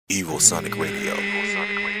Evosonic Radio.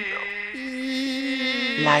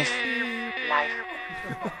 Live.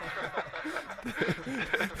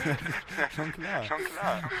 Schon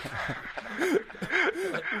klar.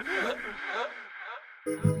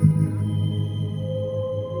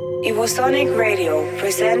 Evosonic Radio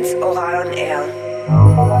presents Ohral on Air.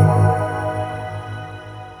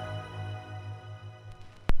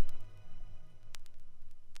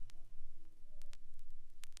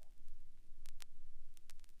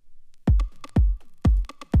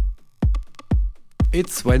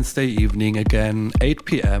 It's Wednesday evening again, 8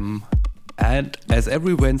 p.m. And as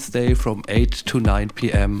every Wednesday from 8 to 9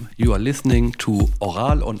 p.m. you are listening to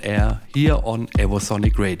Ohral on Air here on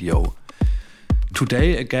Evosonic Radio.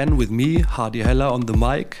 Today again with me, Hardy Heller on the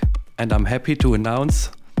mic, and I'm happy to announce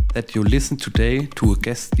that you listen today to a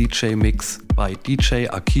guest DJ mix by DJ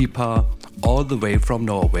Akipa all the way from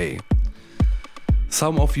Norway.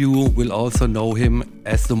 Some of you will also know him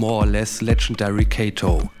as the more or less legendary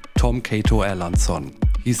Kato, Tom Kato Erlandsson.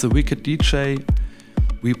 He's a wicked DJ.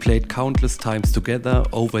 We played countless times together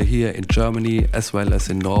over here in Germany as well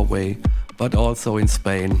as in Norway, but also in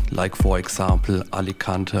Spain, like for example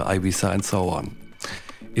Alicante, Ibiza and so on.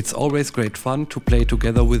 It's always great fun to play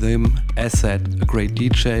together with him, as said, a great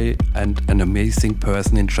DJ and an amazing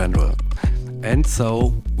person in general. And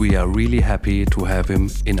so we are really happy to have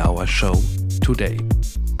him in our show today.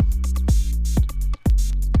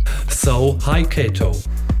 So, hi Kato.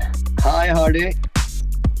 Hi Hardy.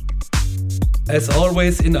 As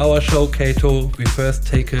always in our show, Kato, we first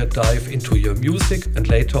take a dive into your music and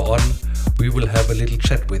later on we will have a little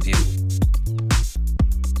chat with you.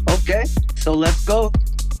 Okay, so let's go.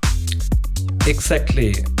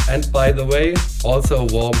 Exactly. And by the way, also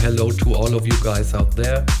a warm hello to all of you guys out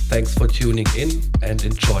there. Thanks for tuning in and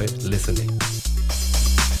enjoy listening.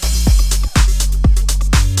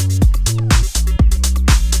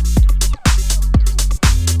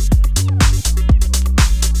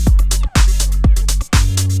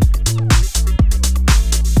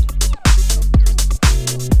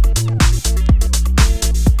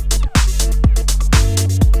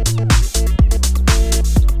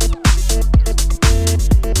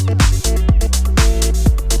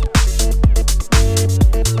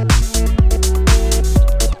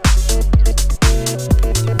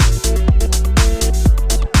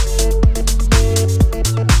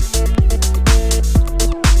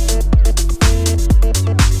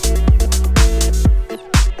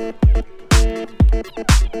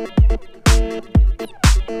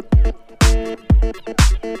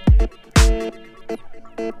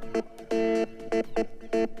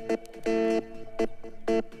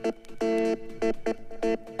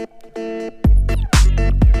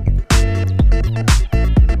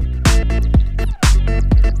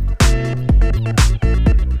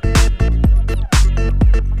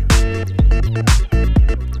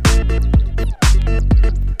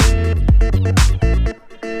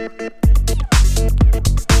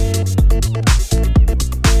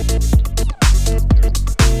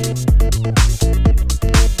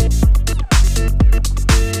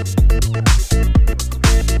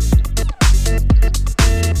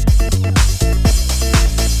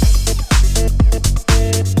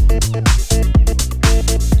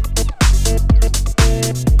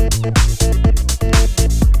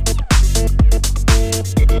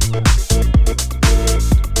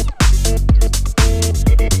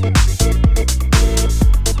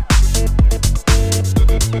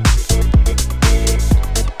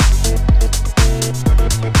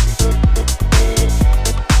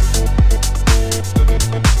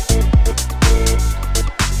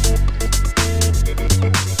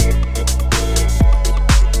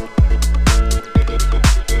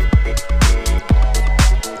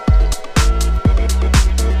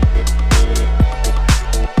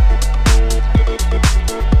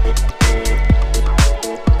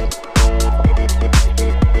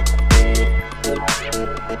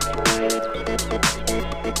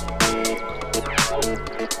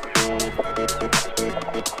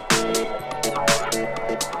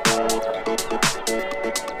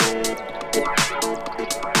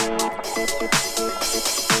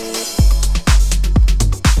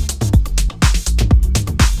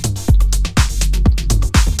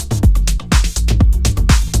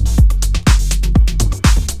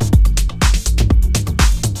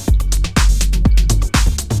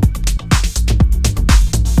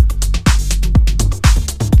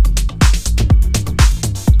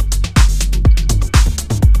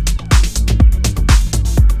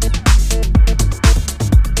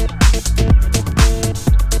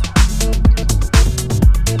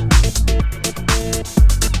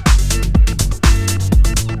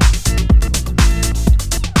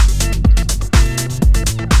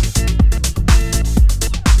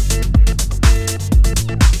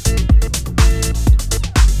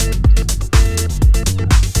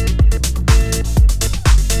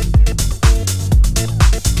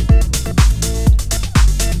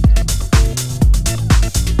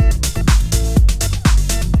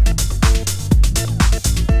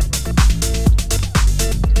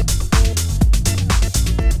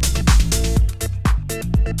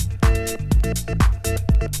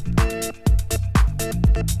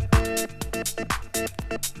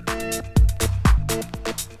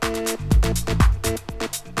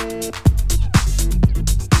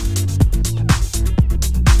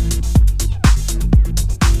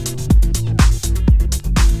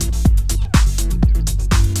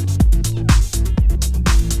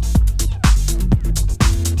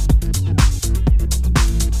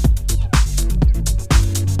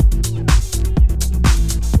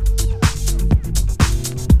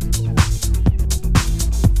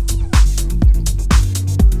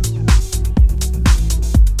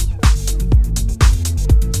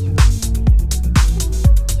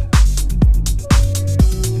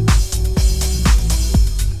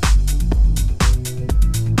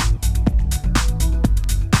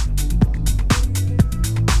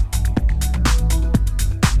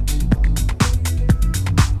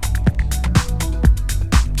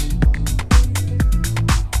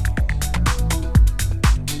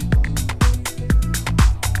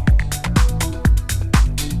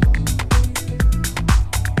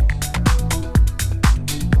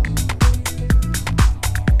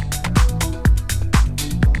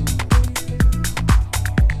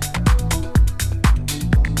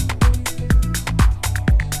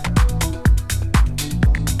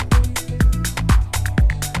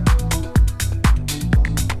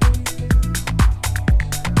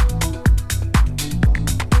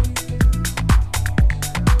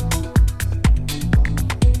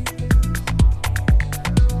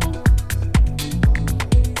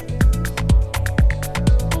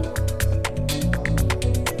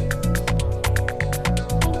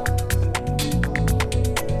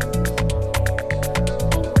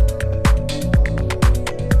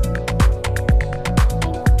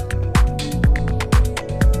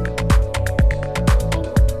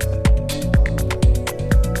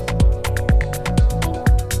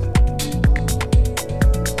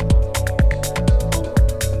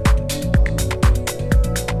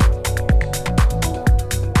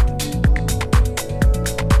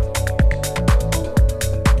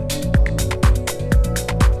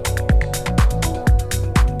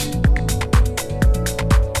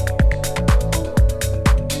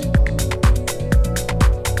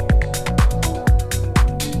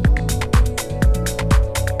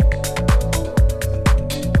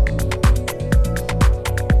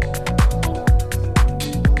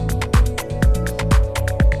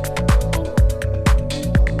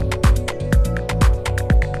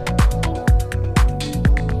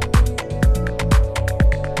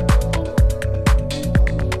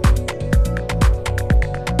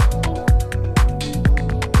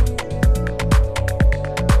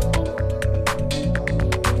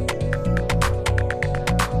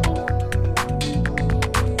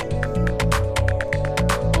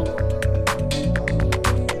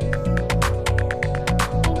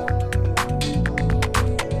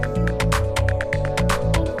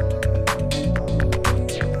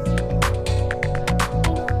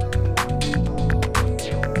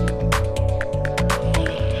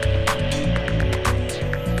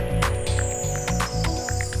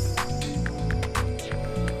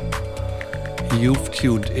 You've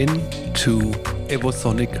tuned in to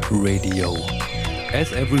Evosonic Radio.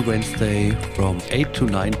 As every Wednesday from 8 to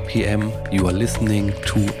 9 p.m. you are listening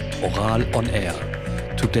to Ohral on Air.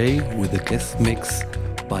 Today with a guest mix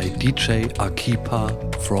by DJ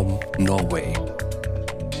Akipa from Norway.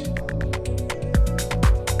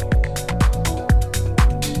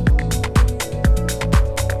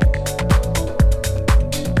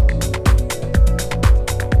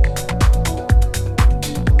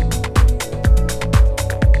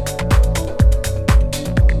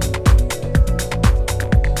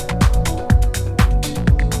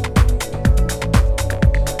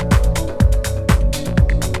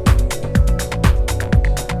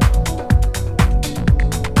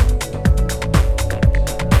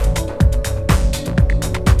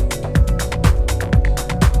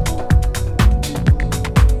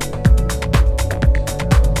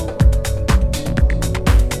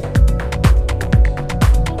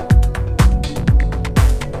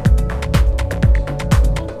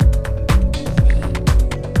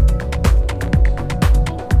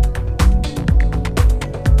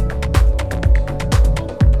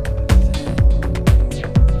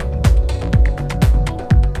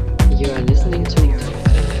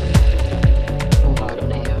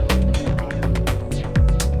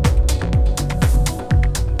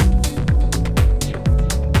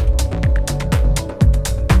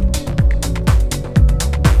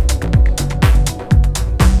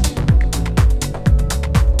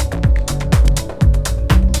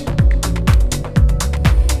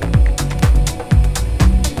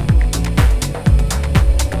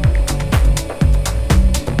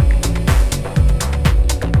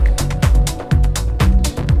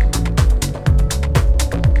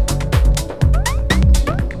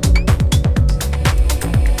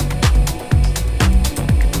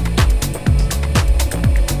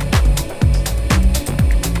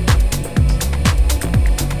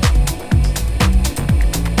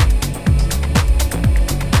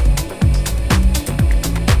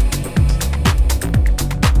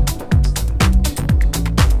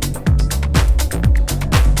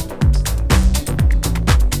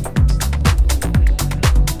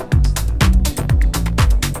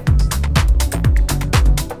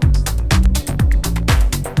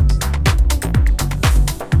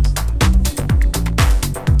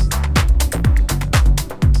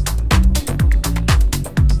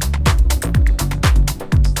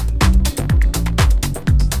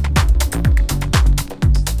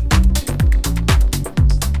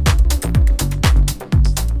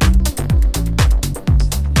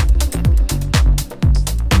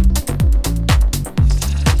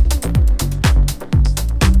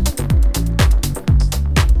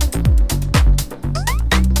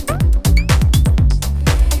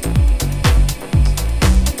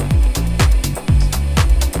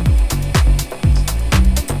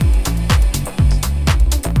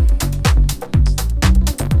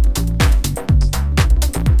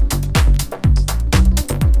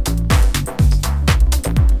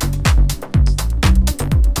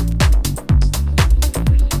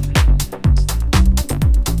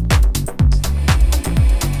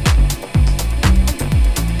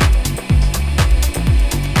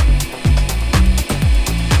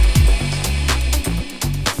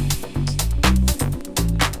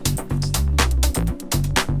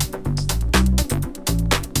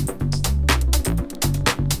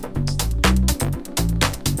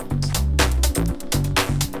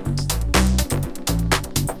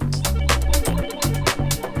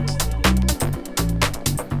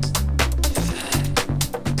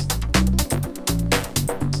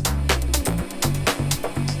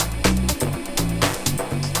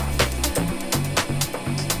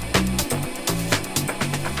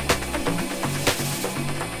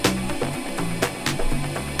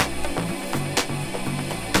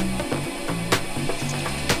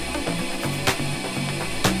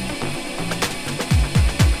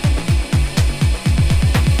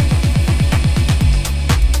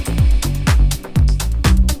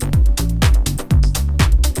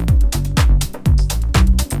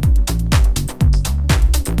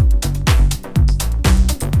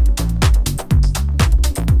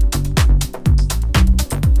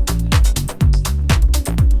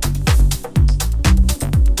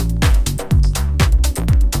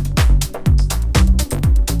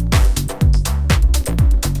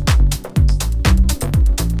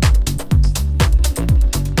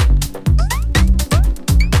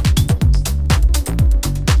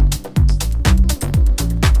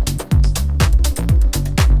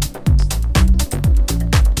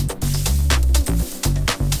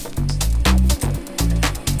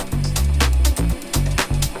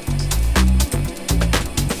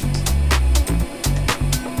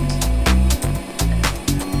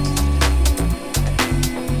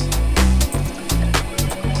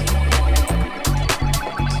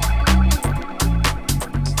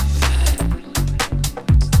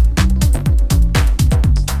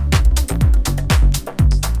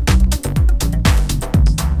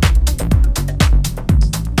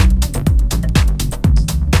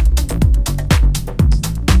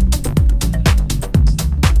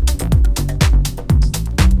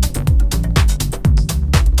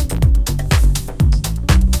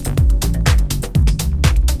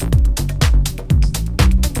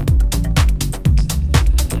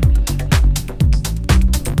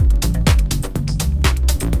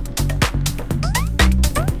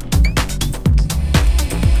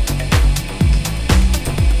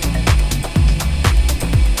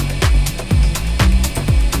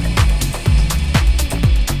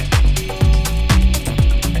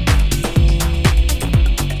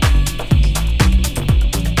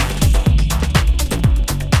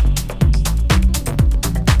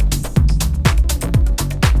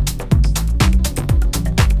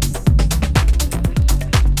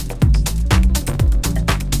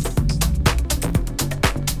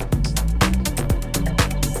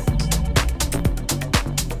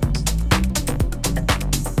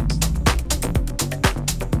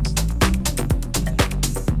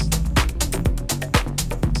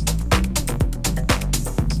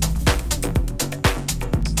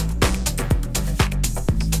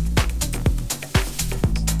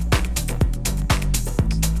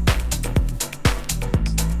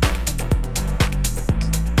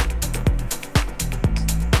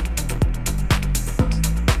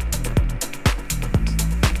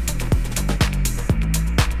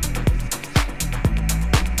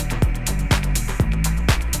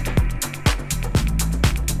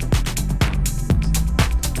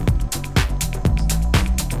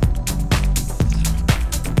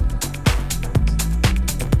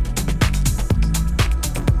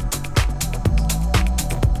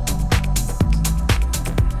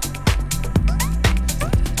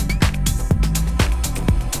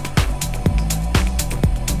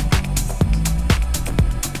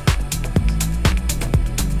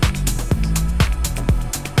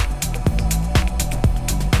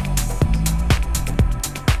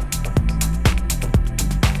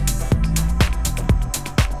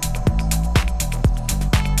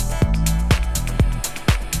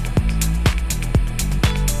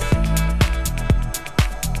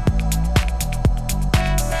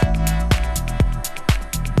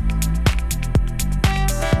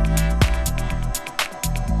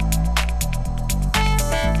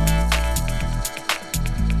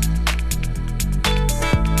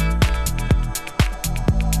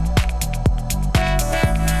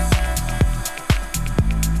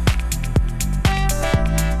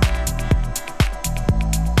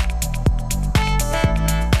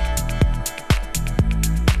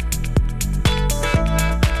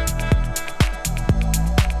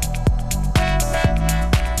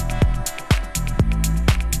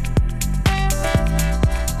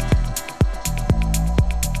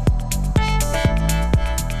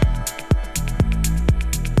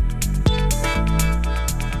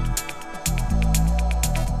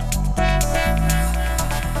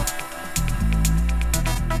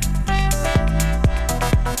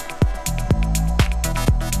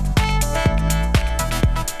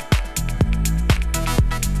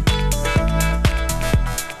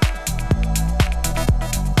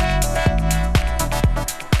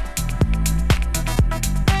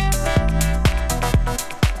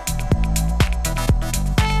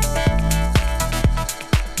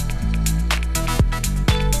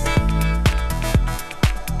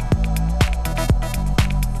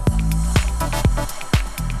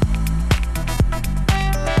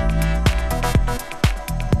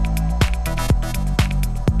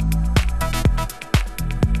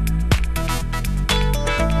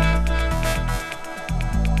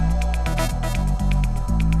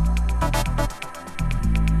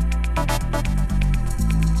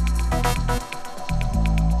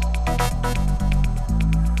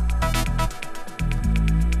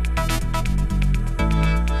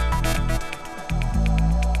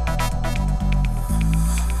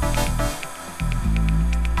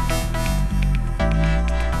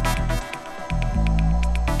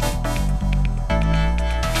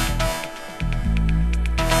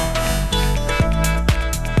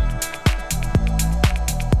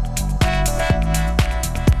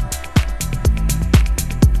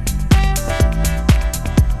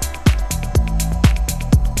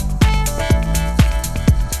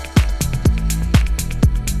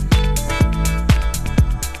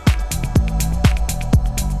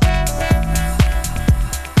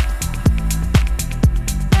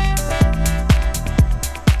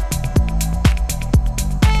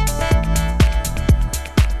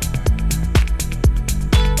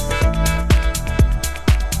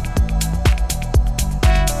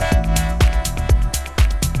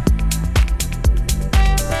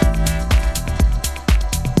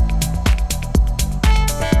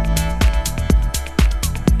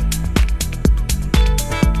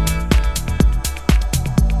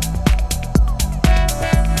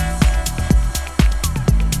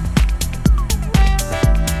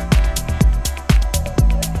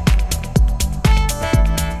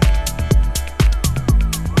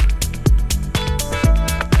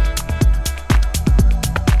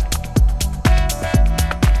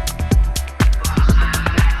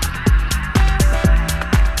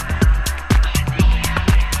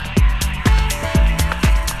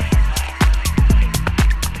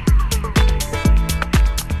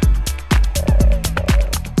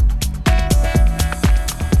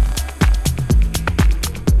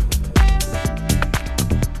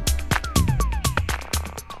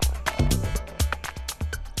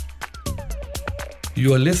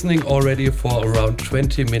 You are listening already for around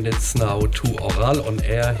 20 minutes now to Ohral on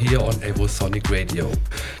air here on Evosonic Radio.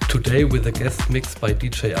 Today with a guest mix by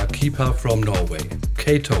DJ Akipa from Norway.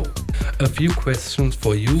 Kato, a few questions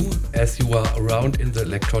for you as you are around in the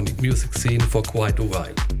electronic music scene for quite a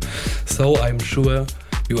while. So I'm sure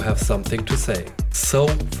you have something to say. So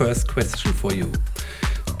first question for you.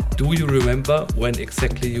 Do you remember when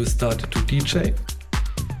exactly you started to DJ?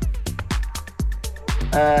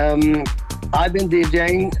 I've been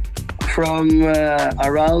DJing from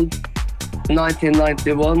around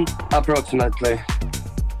 1991 approximately.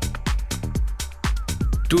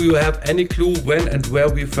 Do you have any clue when and where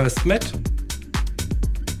we first met?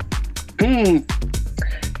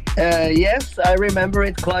 Yes, I remember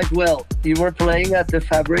it quite well. You were playing at the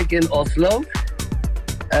Fabric in Oslo.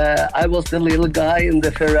 I was the little guy in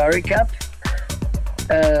the Ferrari cap.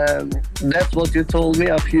 That's what you told me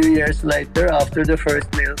a few years later after the first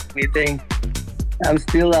meeting. I'm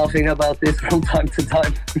still laughing about this from time to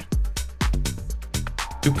time.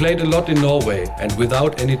 You played a lot in Norway, and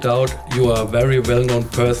without any doubt you are a very well-known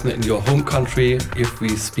person in your home country if we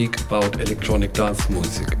speak about electronic dance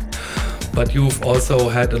music. But you've also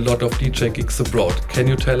had a lot of DJ gigs abroad. Can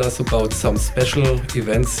you tell us about some special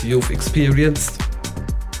events you've experienced?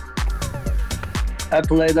 I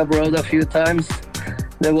played abroad a few times.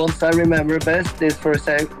 The ones I remember best is, for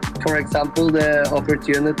example, the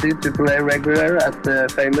opportunity to play regular at the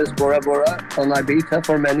famous Bora Bora on Ibiza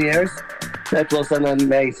for many years. That was an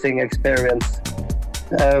amazing experience.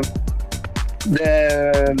 The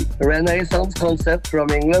Renaissance concept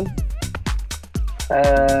from England.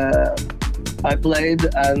 I played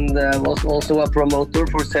and was also a promoter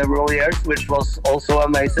for several years, which was also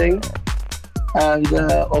amazing. And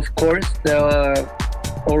of course, the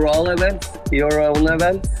Ohral events, your own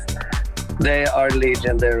events, they are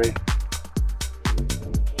legendary.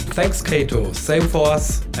 Thanks, Kato. Same for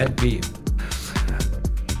us and me.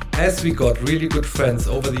 As we got really good friends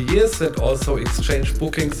over the years and also exchanged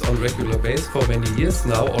bookings on regular basis for many years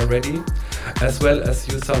now already, as well as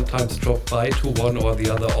you sometimes drop by to one or the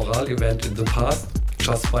other Ohral event in the past,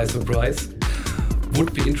 just by surprise,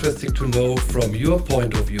 would be interesting to know from your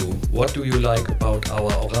point of view, what do you like about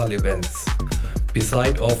our Ohral events,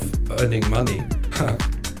 beside of earning money?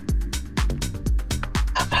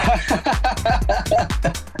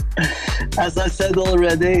 As I said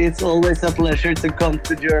already, it's always a pleasure to come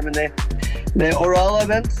to Germany. The Ohral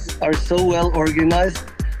events are so well organized.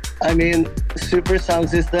 I mean, super sound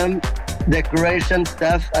system, decoration,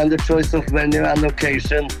 staff, and the choice of venue and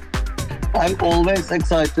location. I'm always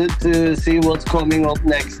excited to see what's coming up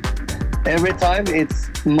next. Every time it's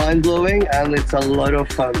mind-blowing and it's a lot of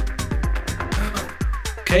fun.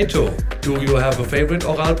 Kato, do you have a favorite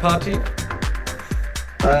Ohral party?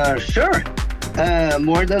 Sure.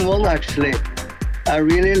 More than one, actually. I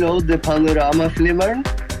really love the Panorama Flimmern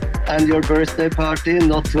and your birthday party,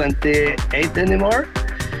 not 28 anymore,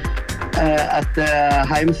 at the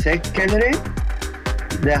Heimsekkelleri.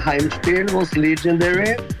 The Heimspiel was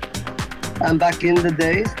legendary. And back in the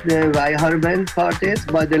days, the Veiharbein parties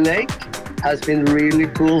by the lake has been really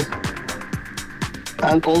cool.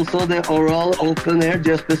 And also the Ohral open air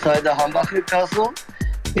just beside the Hambacher Castle.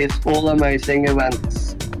 It's all amazing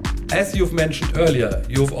events. As you've mentioned earlier,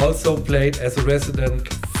 you've also played as a resident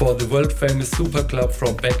for the world-famous super club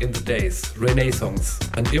from back in the days, Renaissance,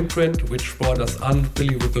 an imprint which brought us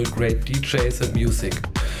unbelievable great DJs and music.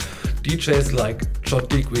 DJs like John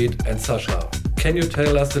Digweed and Sasha. Can you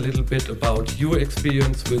tell us a little bit about your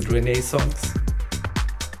experience with Renaissance?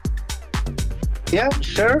 Yeah,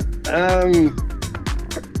 sure.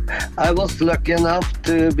 I was lucky enough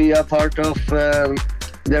to be a part of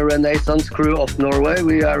the Renaissance crew of Norway.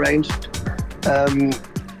 We arranged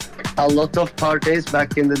a lot of parties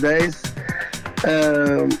back in the days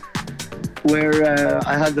where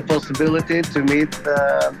I had the possibility to meet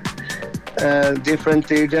different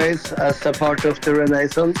DJs as a part of the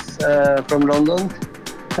Renaissance from London.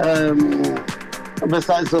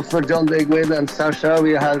 Besides of John Digweed and Sasha,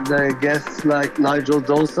 we had guests like Nigel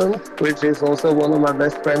Dawson, which is also one of my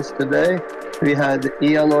best friends today. We had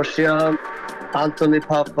Ian Oshia, Anthony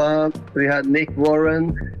Papa, we had Nick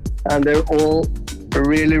Warren, and they're all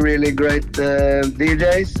really, really great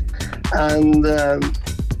DJs. And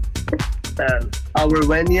our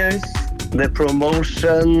venues, the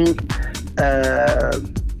promotion,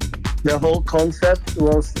 the whole concept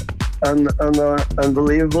was an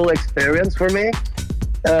unbelievable experience for me,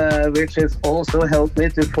 which has also helped me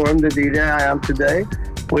to form the DJ I am today,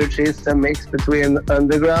 which is a mix between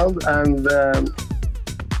underground and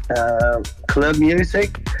club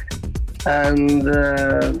music. And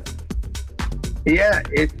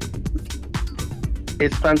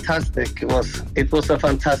it's fantastic. It was a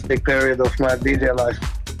fantastic period of my DJ life.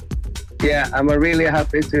 Yeah, I'm really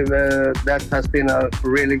happy to. That has been a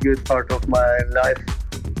really good part of my life.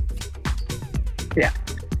 Yeah.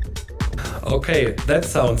 Okay, that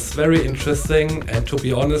sounds very interesting, and to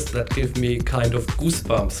be honest, that gave me kind of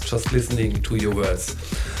goosebumps just listening to your words.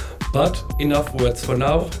 But enough words for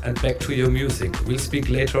now, and back to your music. We'll speak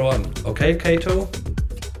later on. Okay, Kato?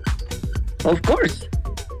 Of course.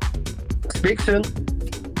 Speak soon.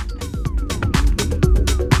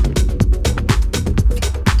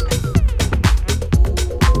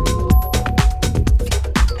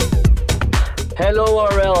 Hello,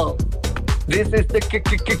 Ohral. This is the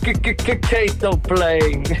Kato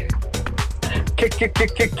playing.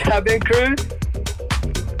 Cabin crew,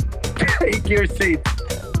 take your seat.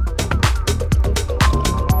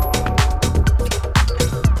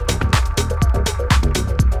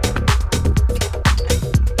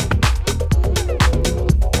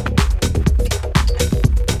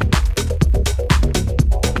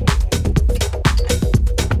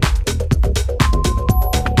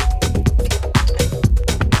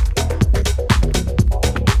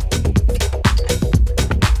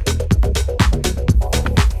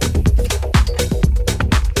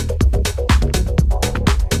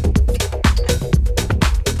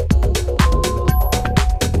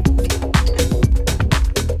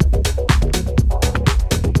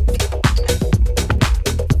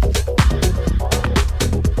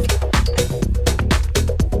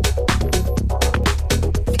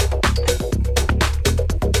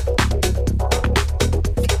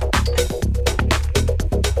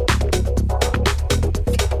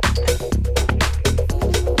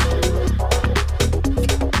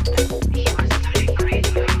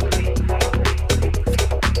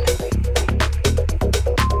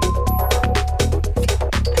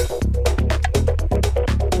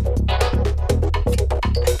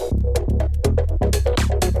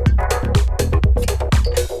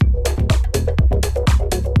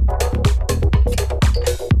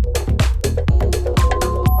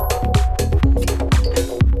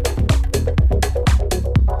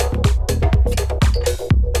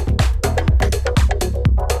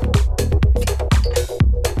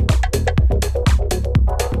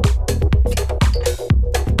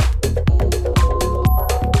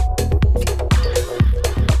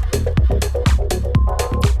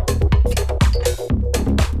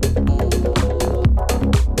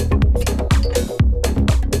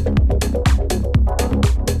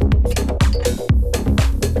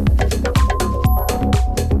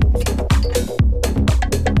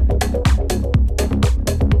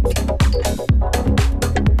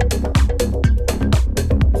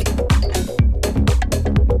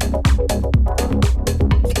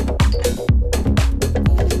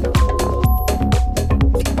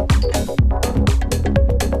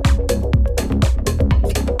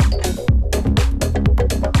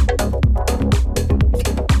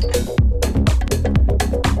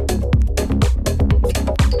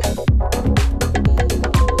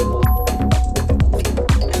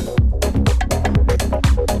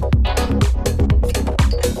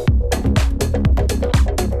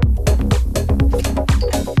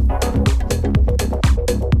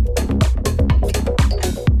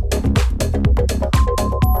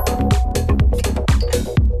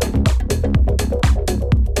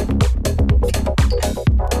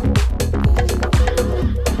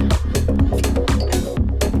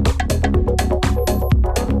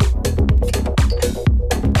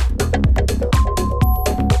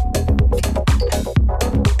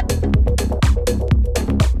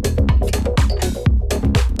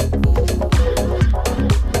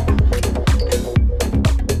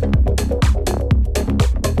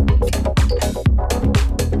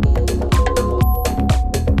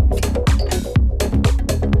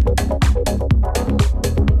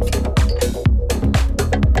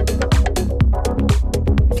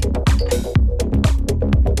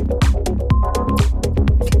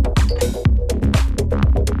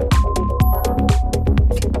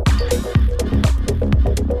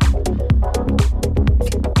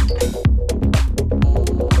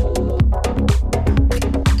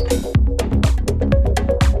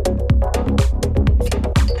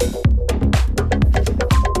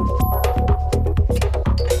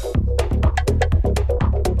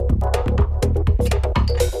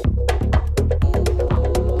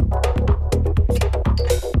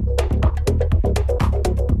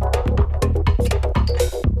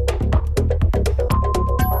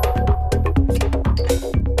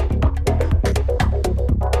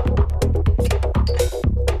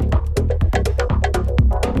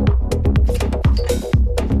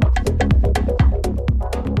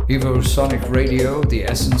 Evosonic Radio, the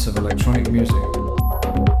essence of electronic music.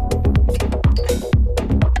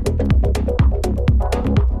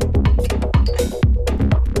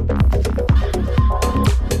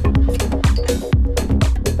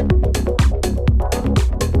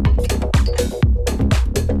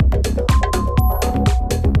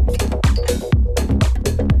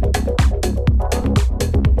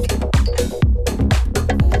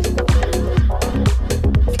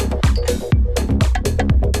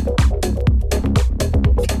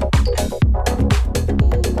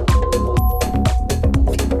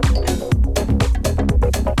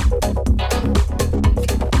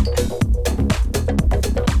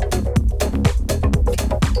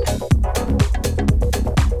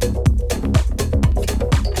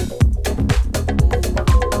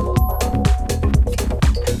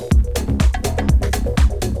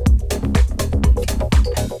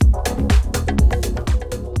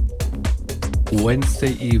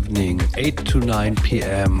 Wednesday evening, 8 to 9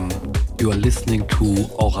 p.m. You are listening to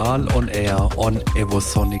Ohral on Air on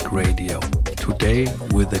Evosonic Radio. Today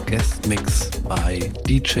with a guest mix by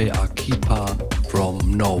DJ Akipa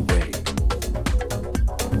from Norway.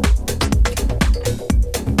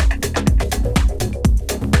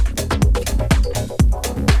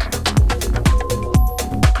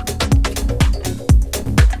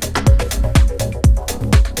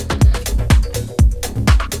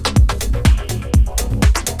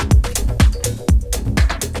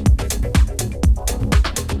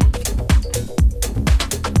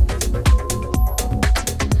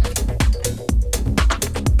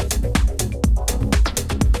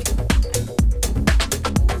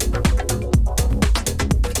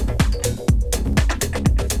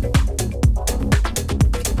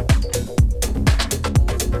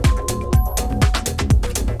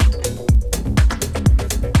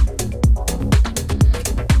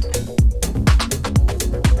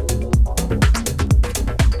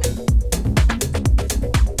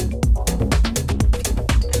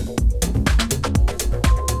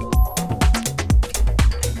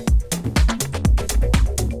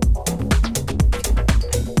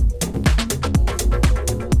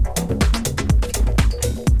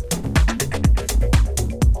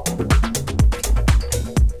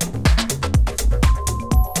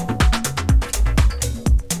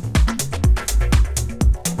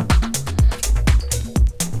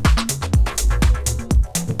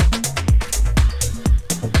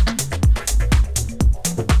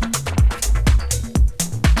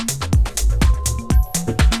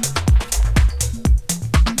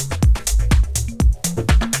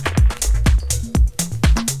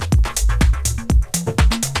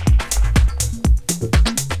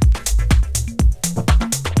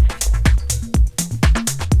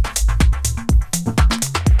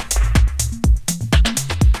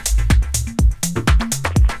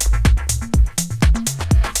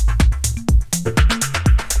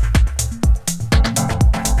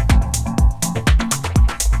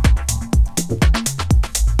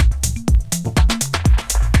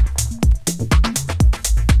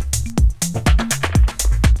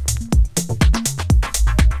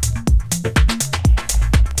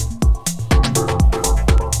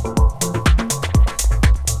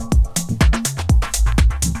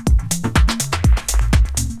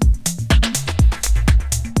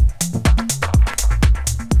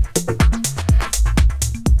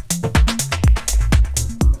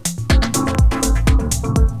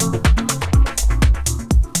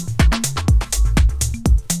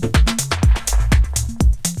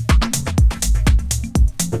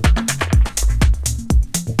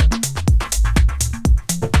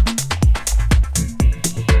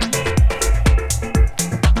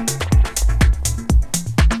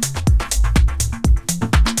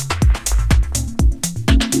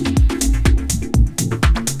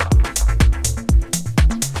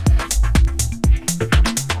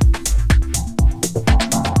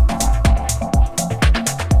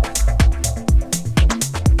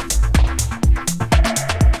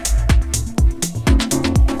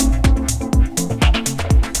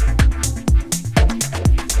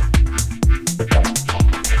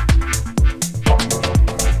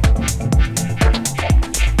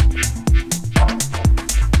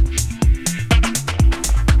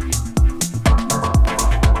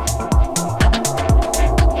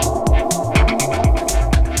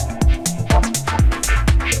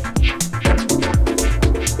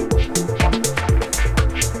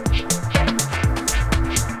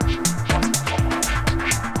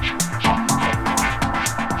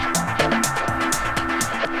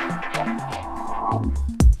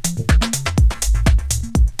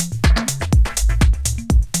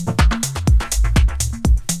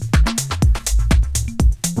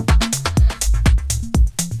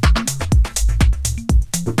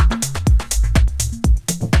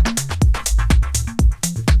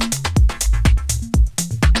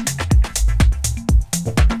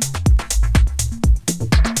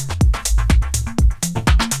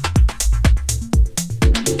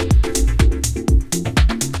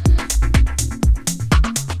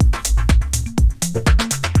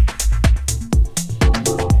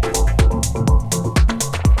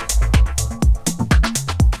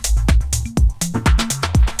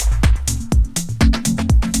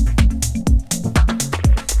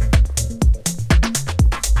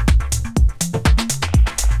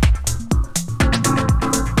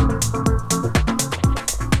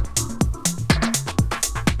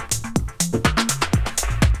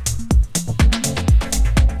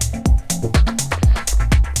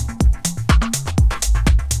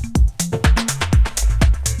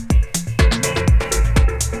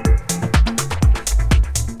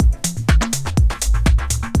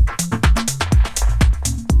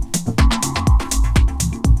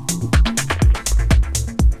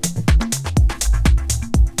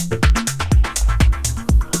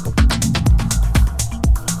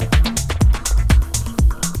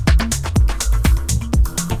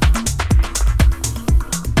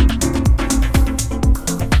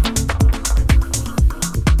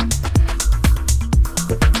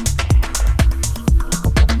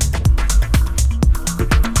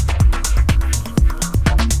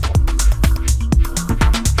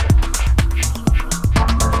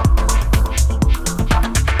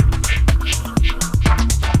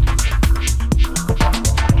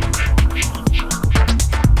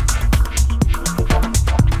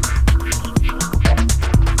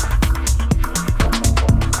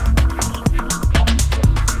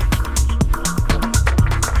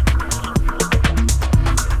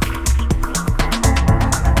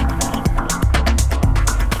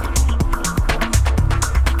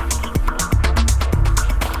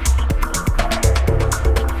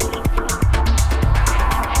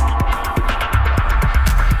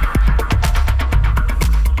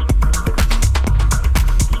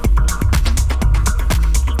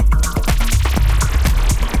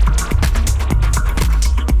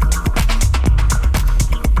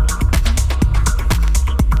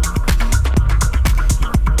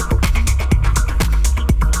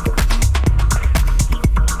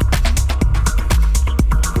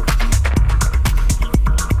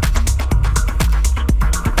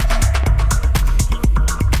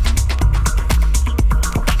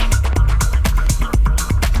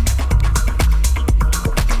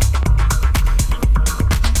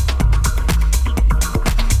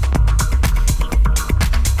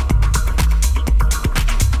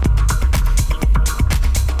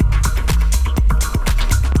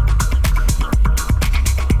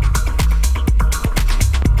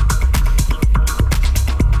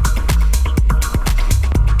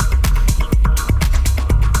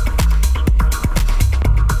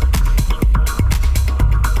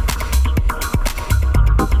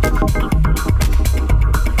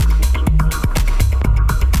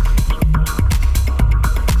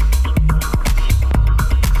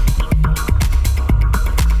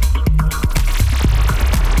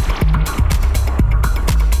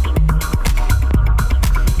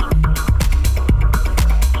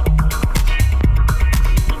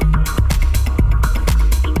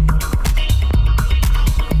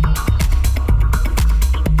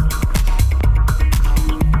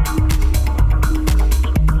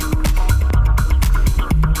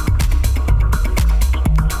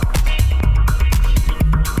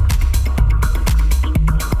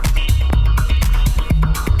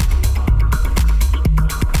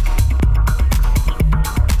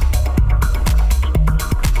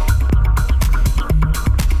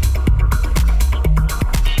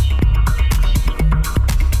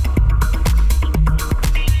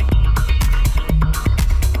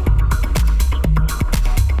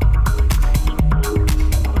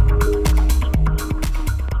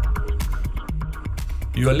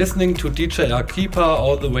 You are listening to DJ Akipa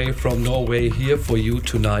all the way from Norway here for you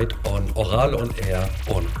tonight on Ohral on Air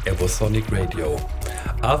on Evosonic Radio.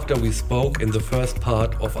 After we spoke in the first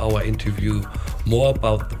part of our interview more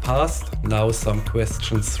about the past, now some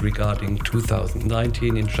questions regarding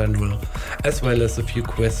 2019 in general, as well as a few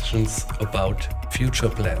questions about future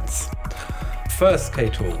plans. First,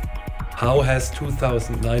 Kato, how has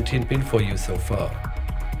 2019 been for you so far?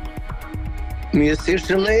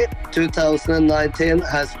 Musically, 2019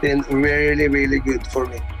 has been really, really good for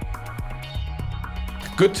me.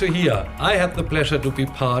 Good to hear. I had the pleasure to be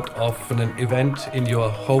part of an event in your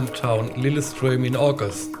hometown Lillestrøm in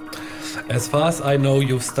August. As far as I know,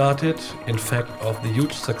 you've started, in fact, of the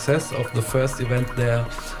huge success of the first event there,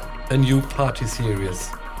 a new party series.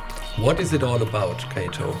 What is it all about,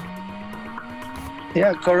 Kato?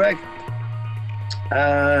 Yeah, correct.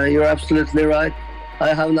 You're absolutely right.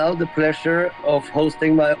 I have now the pleasure of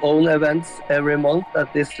hosting my own events every month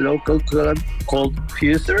at this local club called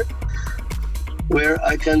Fuser, where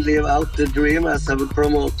I can live out the dream as a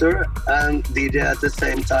promoter and DJ at the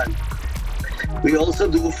same time. We also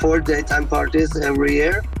do 4 daytime parties every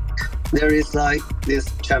year. There is like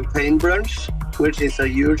this champagne brunch, which is a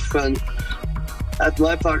huge fun. At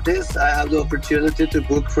my parties, I have the opportunity to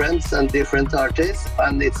book friends and different artists,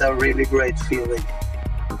 and it's a really great feeling.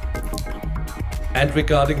 And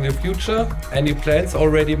regarding the future, any plans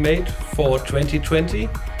already made for 2020?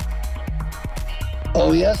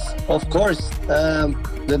 Oh yes, of course.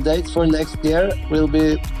 The dates for next year will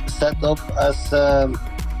be set up as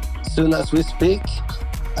soon as we speak,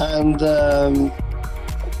 and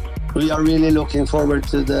we are really looking forward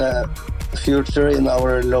to the future in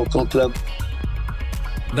our local club.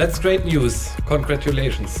 That's great news.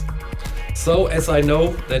 Congratulations. So, as I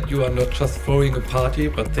know that you are not just throwing a party,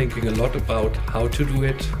 but thinking a lot about how to do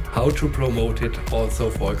it, how to promote it, also,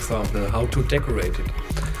 for example, how to decorate it.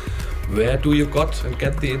 Where do you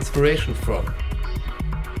get the inspiration from?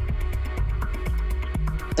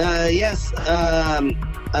 Yes,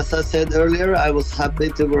 as I said earlier, I was happy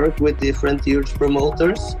to work with different huge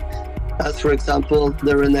promoters, as for example,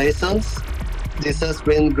 the Renaissance. This has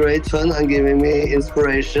been great fun and giving me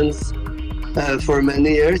inspirations for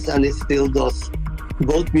many years, and it still does,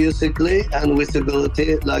 both musically and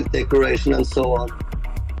visibility, like decoration and so on.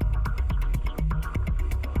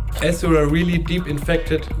 As you are really deep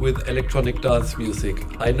infected with electronic dance music,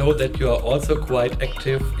 I know that you are also quite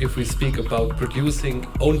active if we speak about producing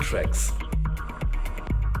own tracks.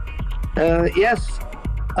 Yes,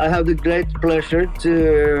 I have the great pleasure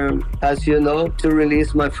to, as you know, to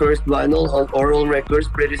release my first vinyl on Ohral Records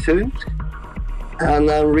pretty soon.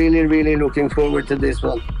 And I'm really, really looking forward to this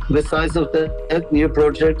one. Besides of that, new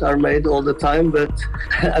projects are made all the time, but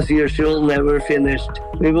as usual, never finished.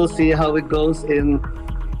 We will see how it goes in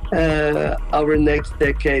our next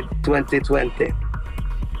decade, 2020.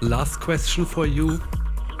 Last question for you.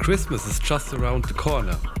 Christmas is just around the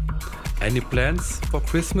corner. Any plans for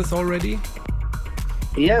Christmas already?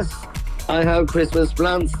 Yes, I have Christmas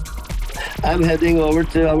plans. I'm heading over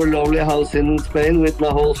to our lovely house in Spain with my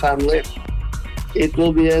whole family. It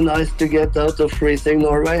will be nice to get out of freezing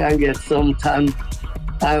Norway and get some tan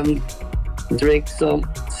and drink some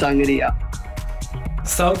sangria.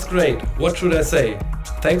 Sounds great. What should I say?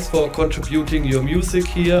 Thanks for contributing your music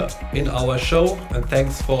here in our show, and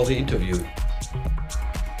thanks for the interview.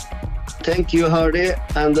 Thank you, Hardy,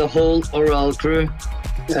 and the whole Ohral crew.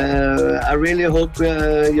 I really hope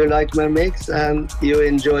you like my mix and you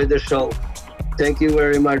enjoy the show. Thank you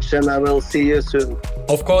very much, and I will see you soon.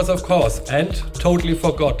 Of course. And totally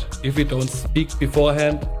forgot, if we don't speak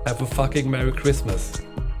beforehand, have a fucking Merry Christmas.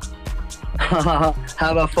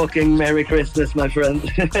 Have a fucking Merry Christmas, my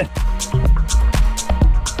friend.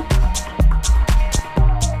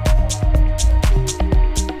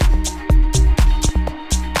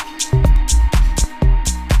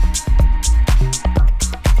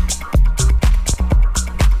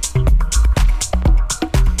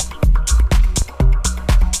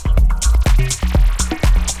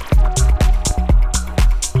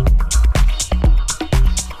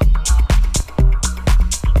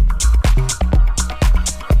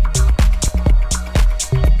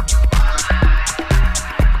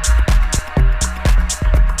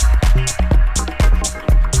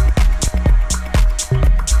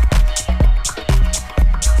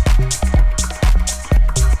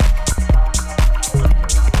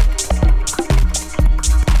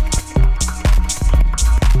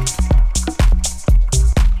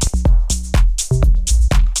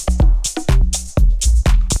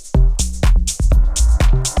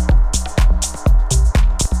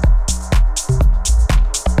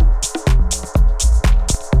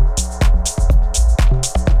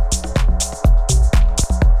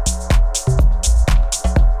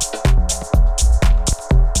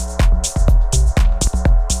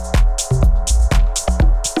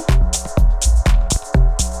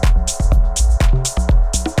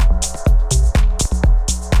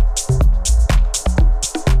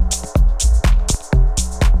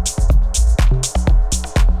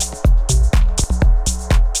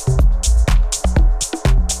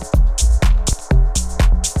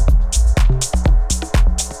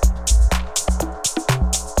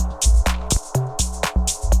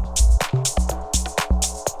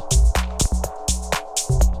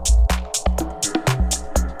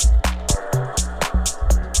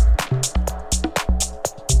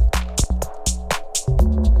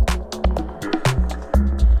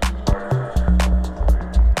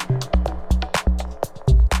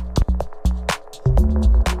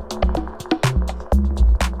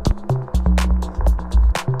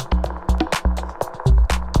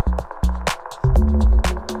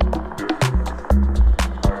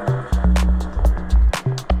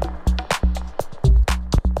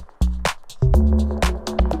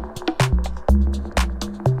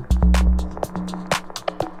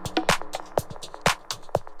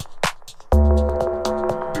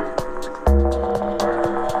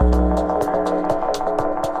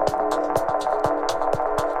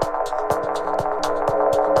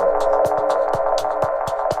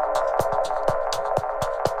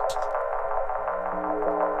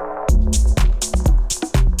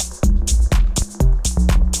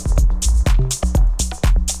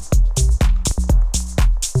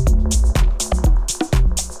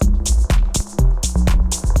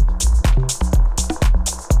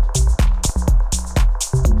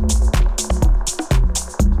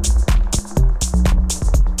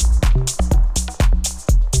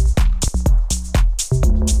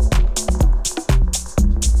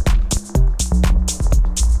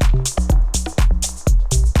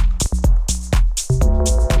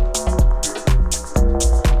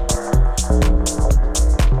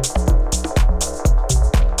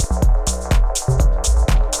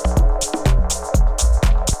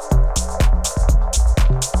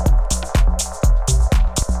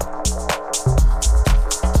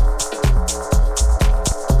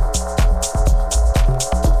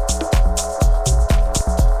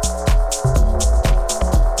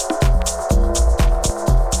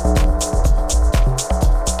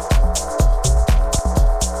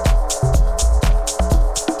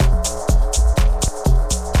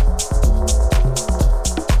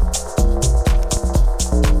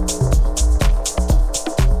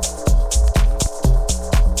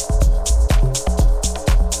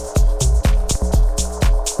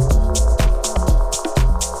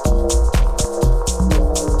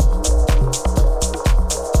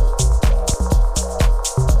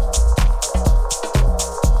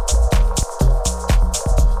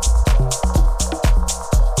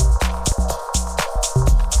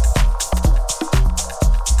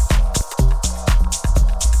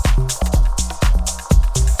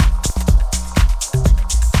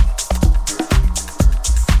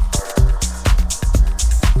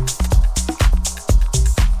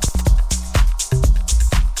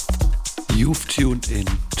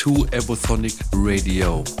 Evosonic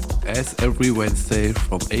Radio. As every Wednesday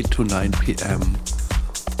from 8 to 9 p.m.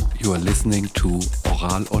 you are listening to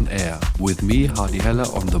Ohral on Air with me, Hardy Heller,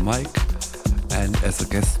 on the mic, and as a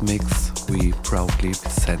guest mix we proudly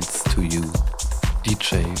present to you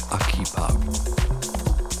DJ Akipa.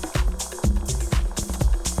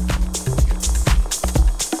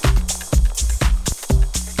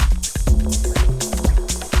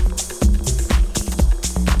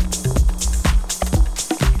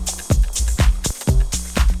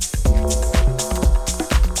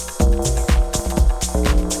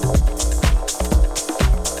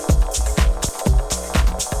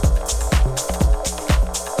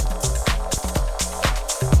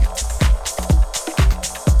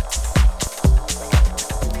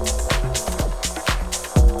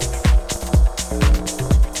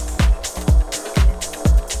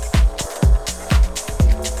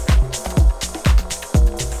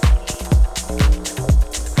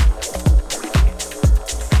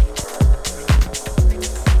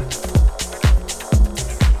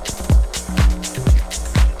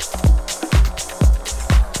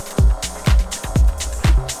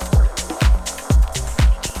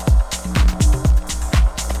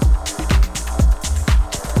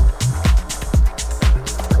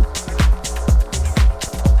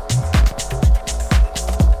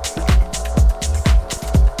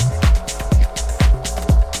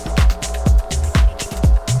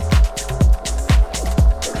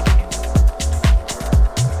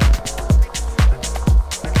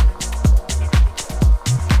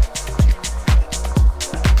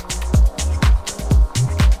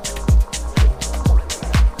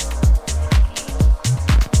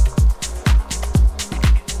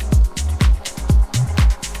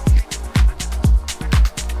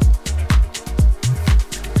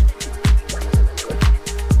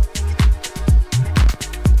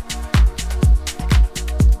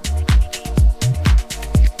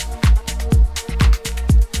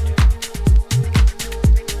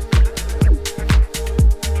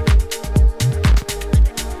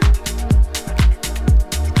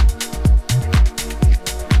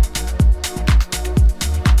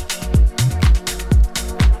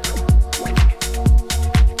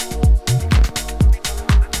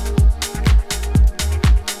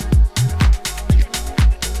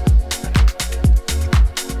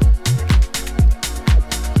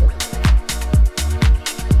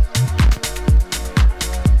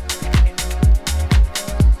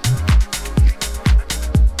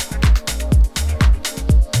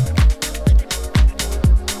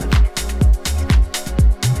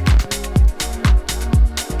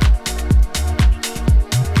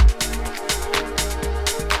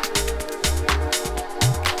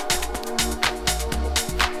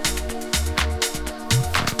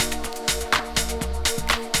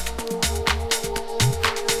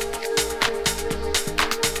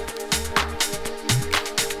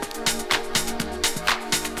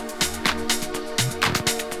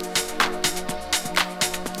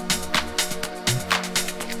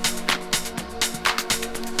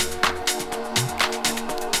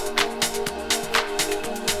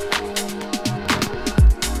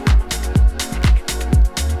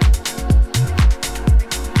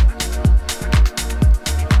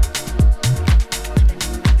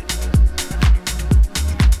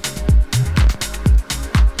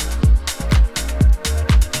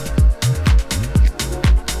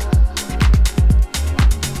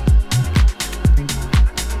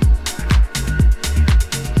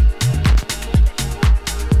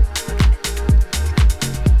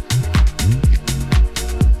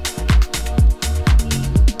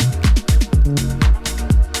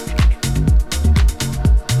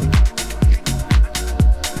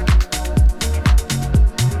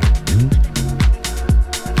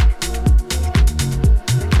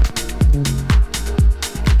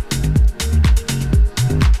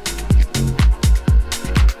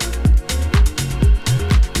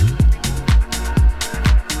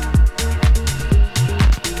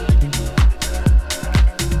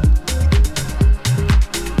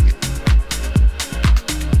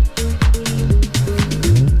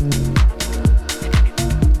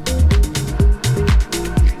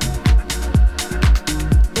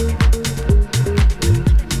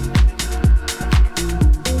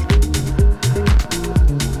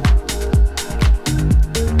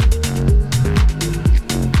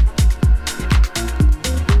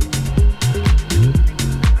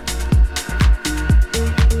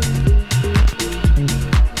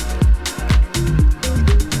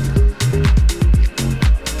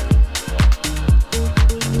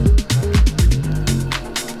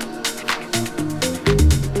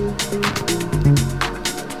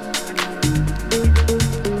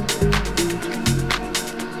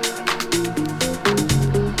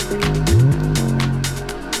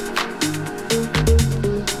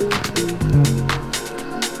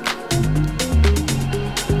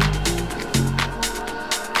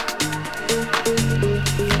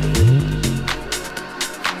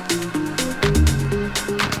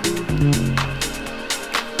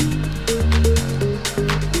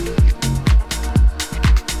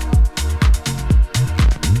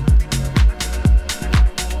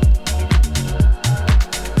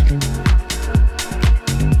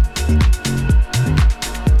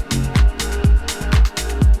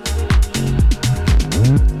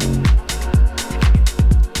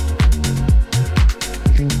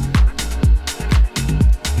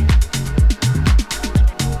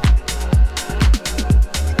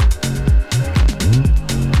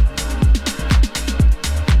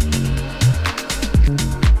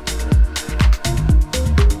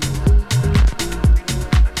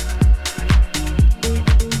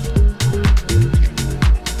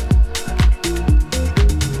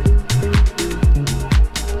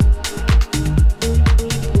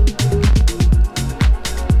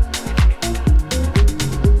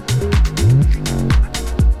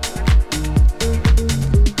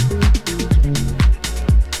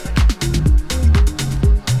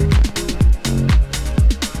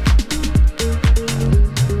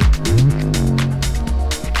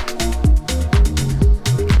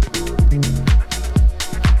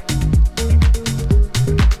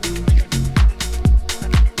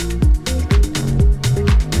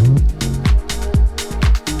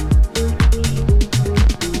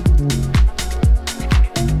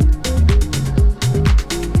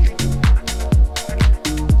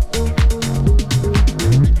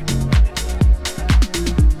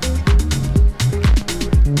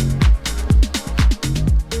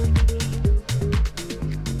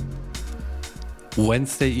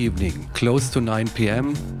 Wednesday evening, close to 9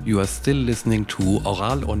 p.m., you are still listening to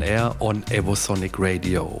Ohral on Air on Evosonic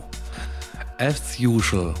Radio. As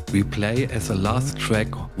usual, we play as a last track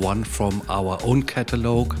one from our own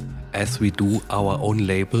catalog, as we do our own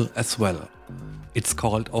label as well. It's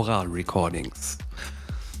called Ohral Recordings.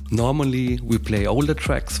 Normally, we play older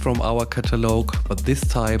tracks from our catalog, but this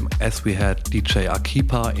time, as we had DJ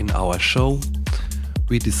Akipa in our show,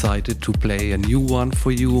 we decided to play a new one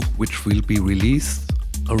for you, which will be released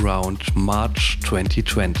around March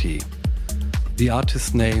 2020. The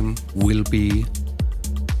artist name will be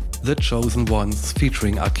The Chosen Ones,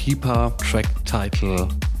 featuring Akipa, track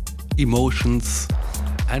title Emotions,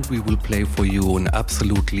 and we will play for you an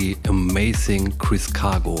absolutely amazing Chris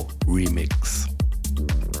Cargo remix.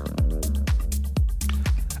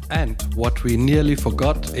 And what we nearly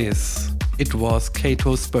forgot is it was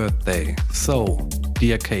Kato's birthday. So,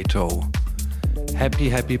 dear Kato,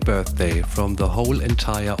 happy birthday from the whole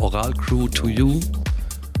entire Ohral crew to you.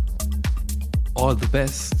 All the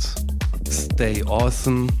best, stay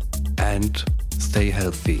awesome and stay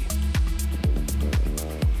healthy.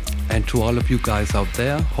 And to all of you guys out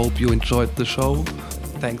there, hope you enjoyed the show.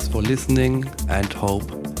 Thanks for listening and hope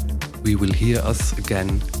we will hear us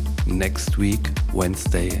again next week,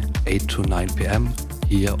 Wednesday, 8 to 9 p.m.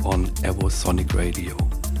 here on Evosonic Radio.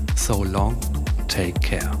 So long, take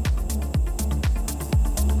care.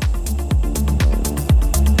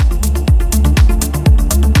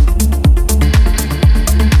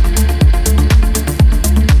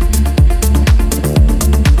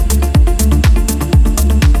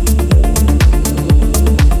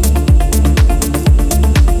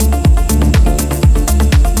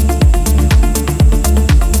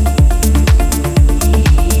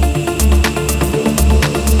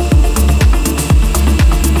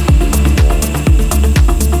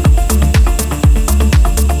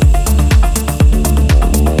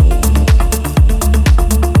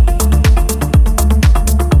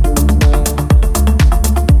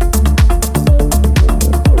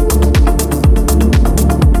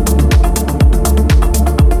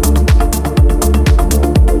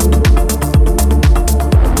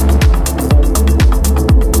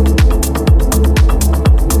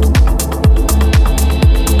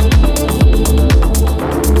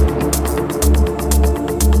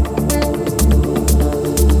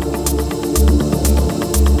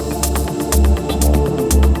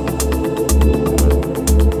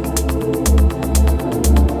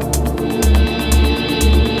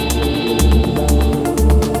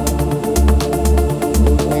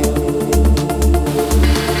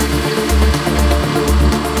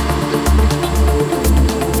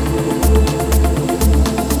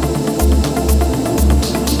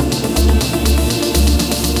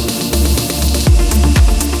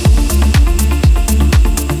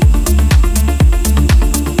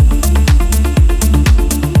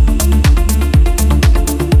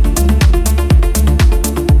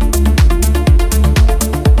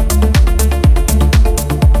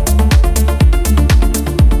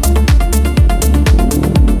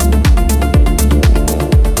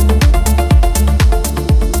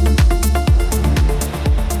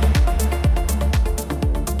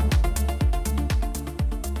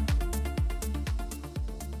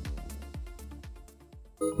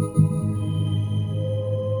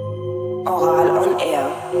 Ohral on Air.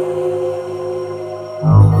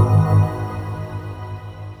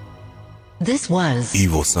 This was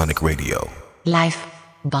Evosonic Radio. Life.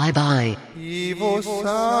 Bye bye. Evosonic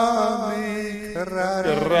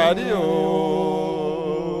Radio.